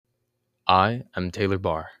I am Taylor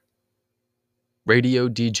Barr, radio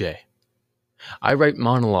DJ. I write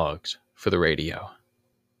monologues for the radio.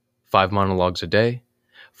 5 monologues a day,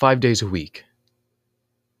 5 days a week.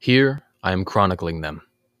 Here I am chronicling them.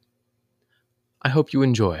 I hope you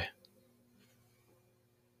enjoy.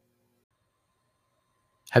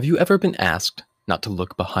 Have you ever been asked not to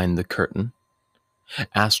look behind the curtain?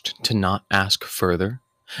 Asked to not ask further,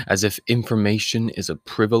 as if information is a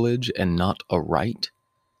privilege and not a right?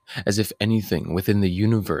 As if anything within the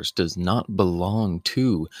universe does not belong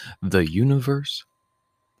to the universe?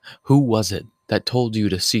 Who was it that told you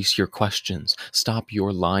to cease your questions, stop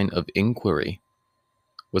your line of inquiry?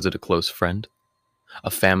 Was it a close friend?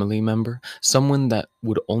 A family member? Someone that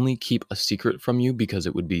would only keep a secret from you because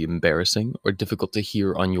it would be embarrassing or difficult to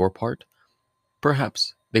hear on your part?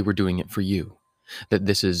 Perhaps they were doing it for you. That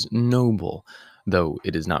this is noble, though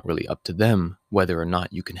it is not really up to them whether or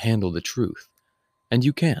not you can handle the truth. And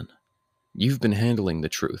you can. You've been handling the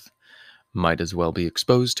truth. Might as well be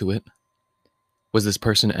exposed to it. Was this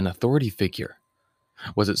person an authority figure?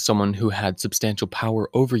 Was it someone who had substantial power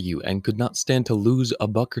over you and could not stand to lose a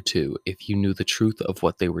buck or two if you knew the truth of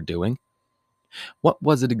what they were doing? What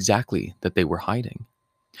was it exactly that they were hiding?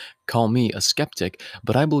 Call me a skeptic,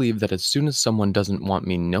 but I believe that as soon as someone doesn't want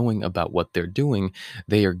me knowing about what they're doing,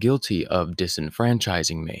 they are guilty of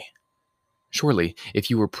disenfranchising me. Surely, if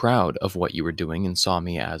you were proud of what you were doing and saw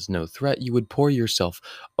me as no threat, you would pour yourself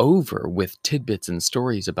over with tidbits and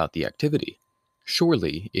stories about the activity.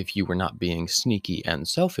 Surely, if you were not being sneaky and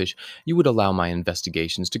selfish, you would allow my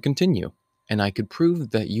investigations to continue, and I could prove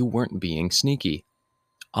that you weren't being sneaky.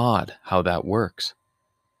 Odd how that works.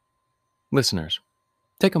 Listeners,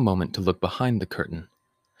 take a moment to look behind the curtain.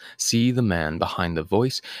 See the man behind the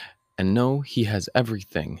voice, and know he has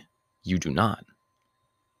everything you do not.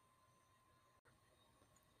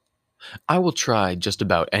 I will try just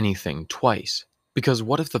about anything twice, because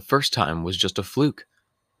what if the first time was just a fluke?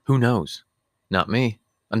 Who knows? Not me.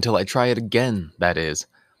 Until I try it again, that is.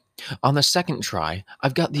 On the second try,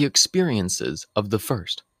 I've got the experiences of the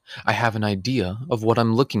first. I have an idea of what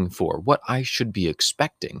I'm looking for, what I should be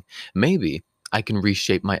expecting. Maybe I can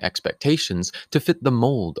reshape my expectations to fit the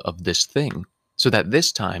mold of this thing, so that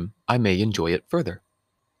this time I may enjoy it further.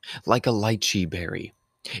 Like a lychee berry.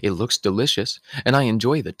 It looks delicious, and I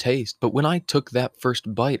enjoy the taste, but when I took that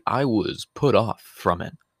first bite, I was put off from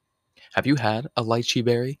it. Have you had a lychee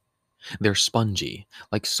berry? They're spongy,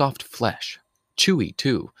 like soft flesh. Chewy,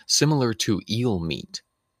 too, similar to eel meat.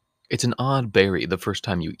 It's an odd berry the first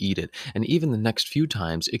time you eat it, and even the next few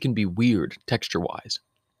times it can be weird texture-wise.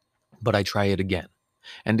 But I try it again,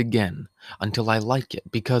 and again, until I like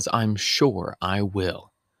it, because I'm sure I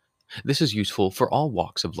will. This is useful for all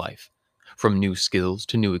walks of life. From new skills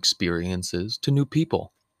to new experiences to new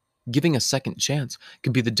people. Giving a second chance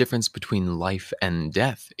could be the difference between life and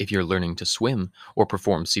death if you're learning to swim or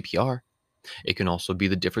perform CPR. It can also be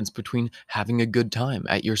the difference between having a good time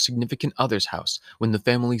at your significant other's house when the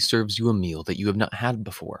family serves you a meal that you have not had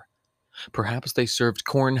before. Perhaps they served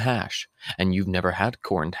corn hash, and you've never had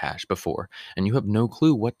corned hash before, and you have no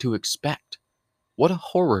clue what to expect. What a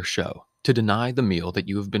horror show to deny the meal that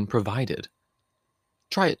you have been provided.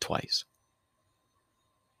 Try it twice.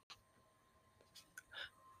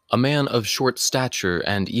 A man of short stature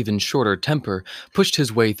and even shorter temper pushed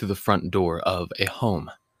his way through the front door of a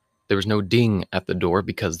home. There was no ding at the door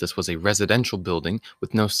because this was a residential building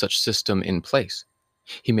with no such system in place.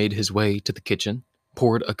 He made his way to the kitchen,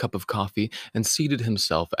 poured a cup of coffee, and seated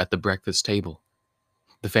himself at the breakfast table.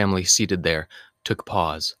 The family seated there took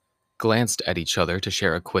pause, glanced at each other to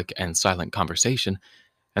share a quick and silent conversation,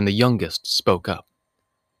 and the youngest spoke up.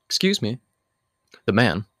 "Excuse me." The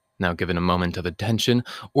man, now given a moment of attention,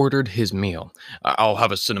 ordered his meal. "I'll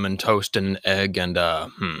have a cinnamon toast and an egg and,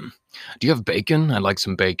 do you have bacon? I'd like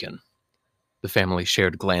some bacon." The family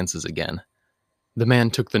shared glances again. The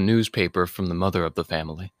man took the newspaper from the mother of the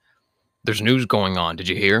family. "There's news going on, did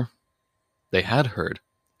you hear?" They had heard.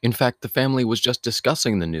 In fact, the family was just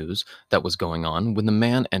discussing the news that was going on when the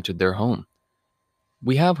man entered their home.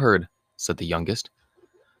 "We have heard," said the youngest.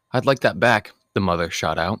 "I'd like that back," the mother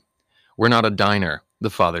shot out. "We're not a diner," the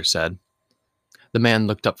father said. The man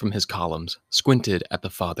looked up from his columns, squinted at the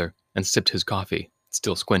father, and sipped his coffee,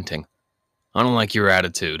 still squinting. "I don't like your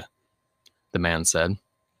attitude," the man said.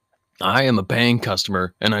 "I am a paying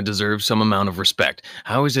customer, and I deserve some amount of respect.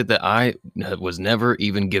 How is it that I was never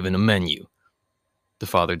even given a menu?" The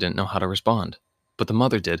father didn't know how to respond, but the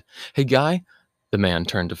mother did. "Hey, guy," the man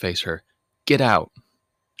turned to face her. "Get out."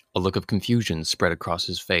 A look of confusion spread across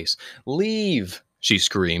his face. "Leave!" she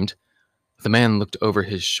screamed. The man looked over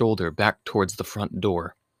his shoulder back towards the front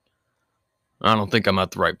door. "I don't think I'm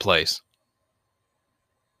at the right place,"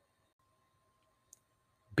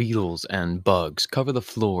 Beetles and bugs cover the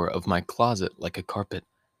floor of my closet like a carpet.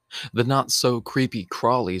 The not so creepy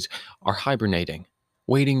crawlies are hibernating,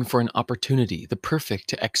 waiting for an opportunity, the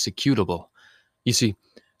perfect executable. You see,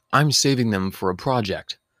 I'm saving them for a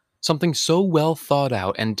project. Something so well thought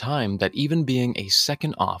out and timed that even being a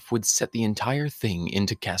second off would set the entire thing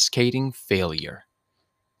into cascading failure.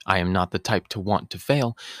 I am not the type to want to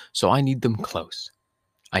fail, so I need them close.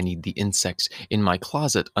 I need the insects in my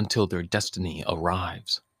closet until their destiny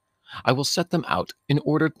arrives. I will set them out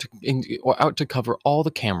or out to cover all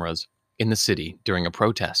the cameras in the city during a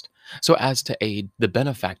protest, so as to aid the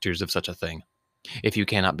benefactors of such a thing. If you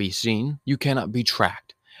cannot be seen, you cannot be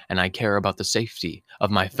tracked, and I care about the safety of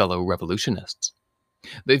my fellow revolutionists.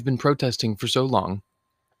 They've been protesting for so long,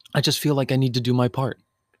 I just feel like I need to do my part.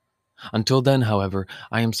 Until then, however,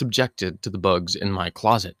 I am subjected to the bugs in my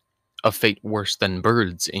closet, a fate worse than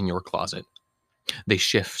birds in your closet. They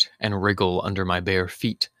shift and wriggle under my bare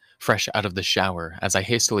feet, fresh out of the shower, as I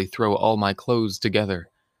hastily throw all my clothes together.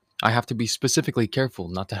 I have to be specifically careful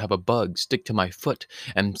not to have a bug stick to my foot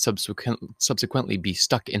and subsequently be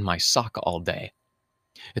stuck in my sock all day.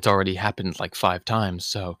 It's already happened like 5 times,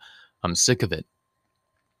 so I'm sick of it.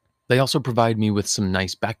 They also provide me with some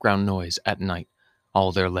nice background noise at night.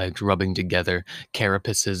 All their legs rubbing together,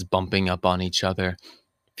 carapaces bumping up on each other.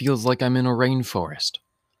 Feels like I'm in a rainforest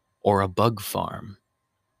or a bug farm.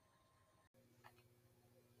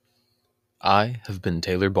 I have been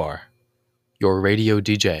Taylor Barr, your radio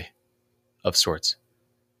DJ of sorts.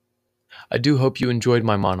 I do hope you enjoyed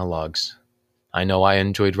my monologues. I know I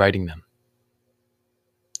enjoyed writing them.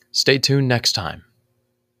 Stay tuned next time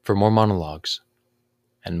for more monologues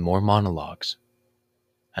and more monologues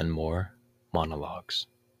and more monologues.